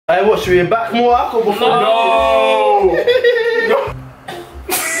Hey, what, should we back more alcohol before? No!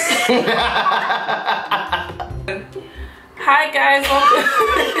 Hi guys,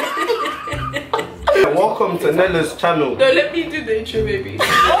 welcome to Nella's channel. No, let me do the intro, baby.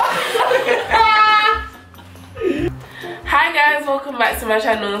 Hi guys, welcome back to my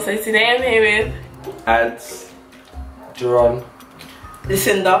channel. So today I'm here with Ads. Duran.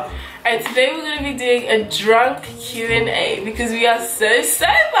 Lucinda. And today we're going to be doing a drunk Q&A because we are so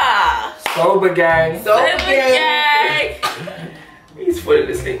sober. Sober gang. Sober gang. He's falling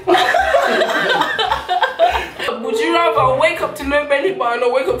asleep. Would you rather wake up to no belly button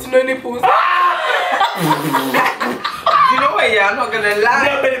or wake up to no nipples? You know what, yeah, I'm not gonna lie.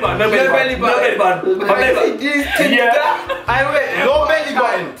 No belly button, no belly button. No belly button. No belly button. No belly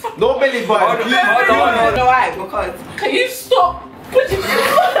button. No belly button. You know why? Because Can you stop pushing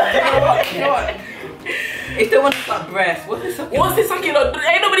you know what? If they want to suck breast, what's it sucking? What's it sucking on?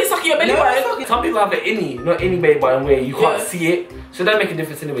 Ain't nobody sucking your belly button. Some people have an innie, not innie belly button where you can't see it. So that make a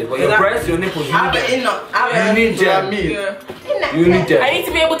difference anyways. But your breasts, your nipples, you need them. You need them. You need them. I need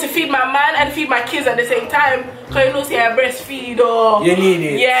to be able to feed my man and feed my kids at the same time. Cause you know, say I breastfeed or you need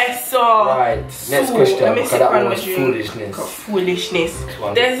it. Yes, so right. Next question. Because that was foolishness. Foolishness.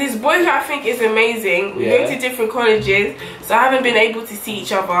 There's this boy who I think is amazing. We go to different colleges, so I haven't been able to see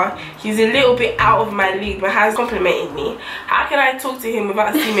each other. He's a little bit out of my league, but has complimented me. How can I talk to him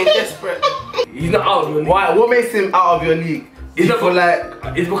without seeming desperate? He's not out of your league. Why? What makes him out of your league? It's not like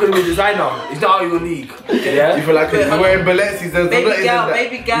it's because of a designer. It's not out of your league. Yeah. You feel like he's wearing Balenci's and baby girl,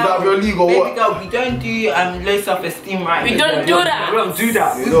 he's out of your league or what? Baby girl, we don't do low self-esteem, right? We don't do that. We don't do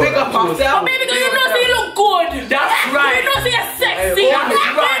that. We pick up ourselves. Oh, baby girl, you know say you look good. That's right. You know say you're sexy. That's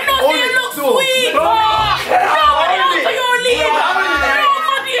right. You know say you look sweet. Nobody out of your league. Nobody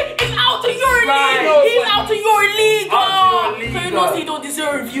is out of your league. He's out of your league. So you know say he don't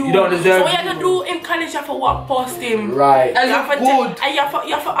deserve you. You don't deserve. So what you have to do in college, you have to walk past him. Right. And you have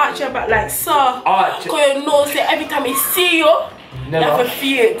to arch your back like, sir. Arch. Because you know say every time he see you, you have to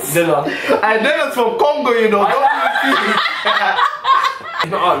feel it. Never. And then it's from Congo, you know.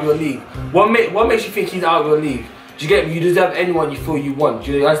 He's not out of your league. What makes you think he's out of your league? Do you get me? You deserve anyone you feel you want.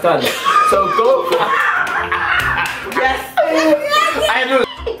 Do you understand? So go. Yes. I know.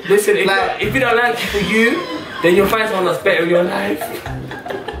 Listen, if you don't like it for you, then you'll find someone that's better in your life.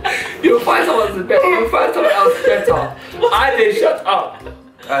 You'll find someone that's better. You'll find someone else better. I did. Shut up.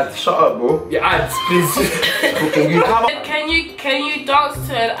 Shut up, bro. Yeah, ads, please. Can you dance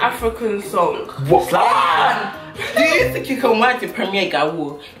to an African song? What? Do you think you can wear the Premier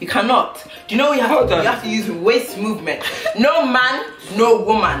Gawu? You cannot. Do you know what you have to do? You have to use waist movement. No man, no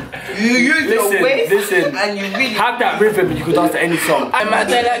woman. You use your waist and you really have that rhythm and you can dance to any song. I'm a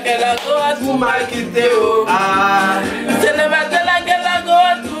tell a girl go to my kiddo. Tell a girl go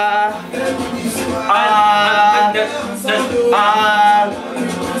to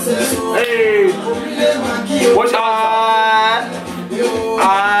Hey, what's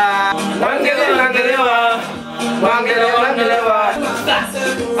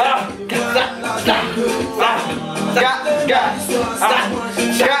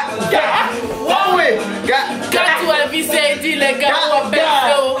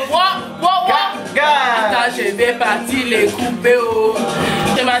je vais partir les couper oh.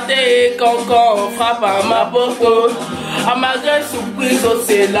 Ce matin quand on frappe à ma porte à ma grande surprise oh,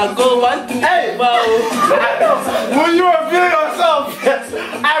 c'est la go one two hey. Will you reveal yourself?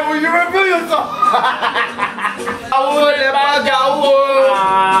 Will you reveal yourself? I will pas gaou.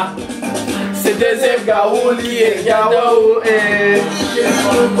 C'est deuxième gaou lié gaou hey.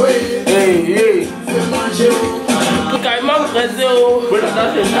 Carrément brisé oh. Je vais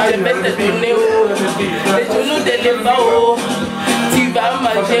te donner oh. Les genoux de l'éléphant oh. Tu vas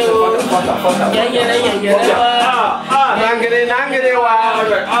manger oh.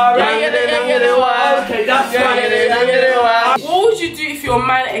 What would you do if your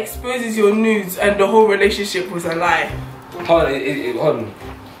man exposes your nudes and the whole relationship was a lie? Hold on.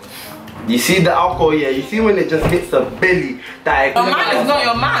 You see the alcohol, yeah? You see when it just hits the belly? That your man is not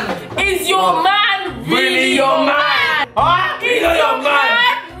your man. Is your man really your man? Huh? Is your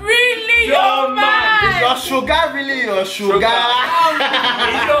man really your man? Is your sugar really your sugar?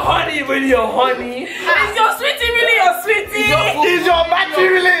 Is your honey really your honey? Is your sweetie really your sweetie? Is your battery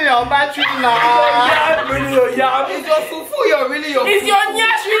really your battery now? Is your yam really your yam? Is your fufu really your fufu? Is your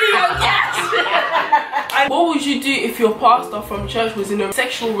nyash really your nyash? What would you do if your pastor from church was in a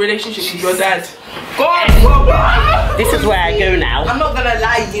sexual relationship with your dad? God, this is where I go now. I'm not gonna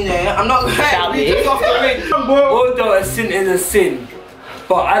lie, you know. I'm not gonna lie. Off the ring. Although a sin is a sin,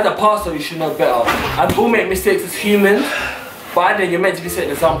 but as a pastor you should know better. And we'll make mistakes as humans. but then you're meant to be setting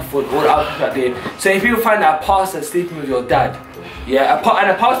an example for all the other people out there. So if you find that a pastor sleeping with your dad, yeah, and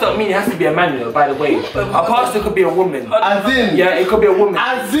a pastor don't mean it has to be a man, you know, by the way. A pastor could be a woman. As in? Yeah, it could be a woman.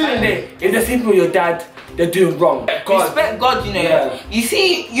 As in? And if they're sleeping with your dad, they're doing wrong. God. Respect God, you know. Yeah. You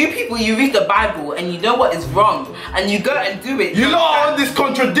see, you people, you read the Bible and you know what is wrong, and you go and do it. You lot are on this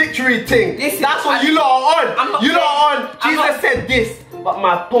contradictory thing. That's what you lot are on. You lot are on. Jesus said this, but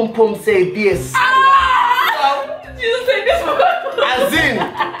my pom pom say this. Jesus said this. As in,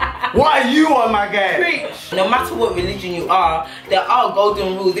 what are you on, my guy? Preach. No matter what religion you are, there are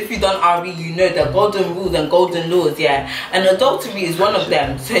golden rules. If you done RE, you know there are golden rules and golden laws, yeah. And adultery is one of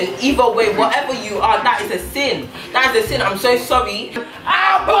them. So in either way, whatever you are, that is a sin. That is a sin. I'm so sorry.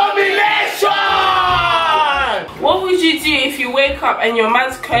 Abomination! What would you do if you wake up and your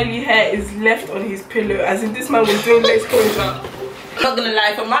man's curly hair is left on his pillow, as if this man was doing lace closure? I'm not gonna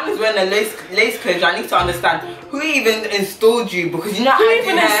lie, if a man is wearing a lace closure, I need to understand who even installed you, because you know who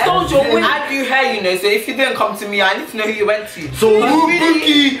even installed your wig? I do hair, you know, so if you didn't come to me, I need to know who you went to. So who,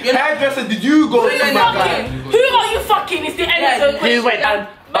 Bookie, hairdresser, did you go to, my guy? Who are you fucking? Is the end of the question. Who went down?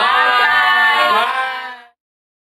 Bye.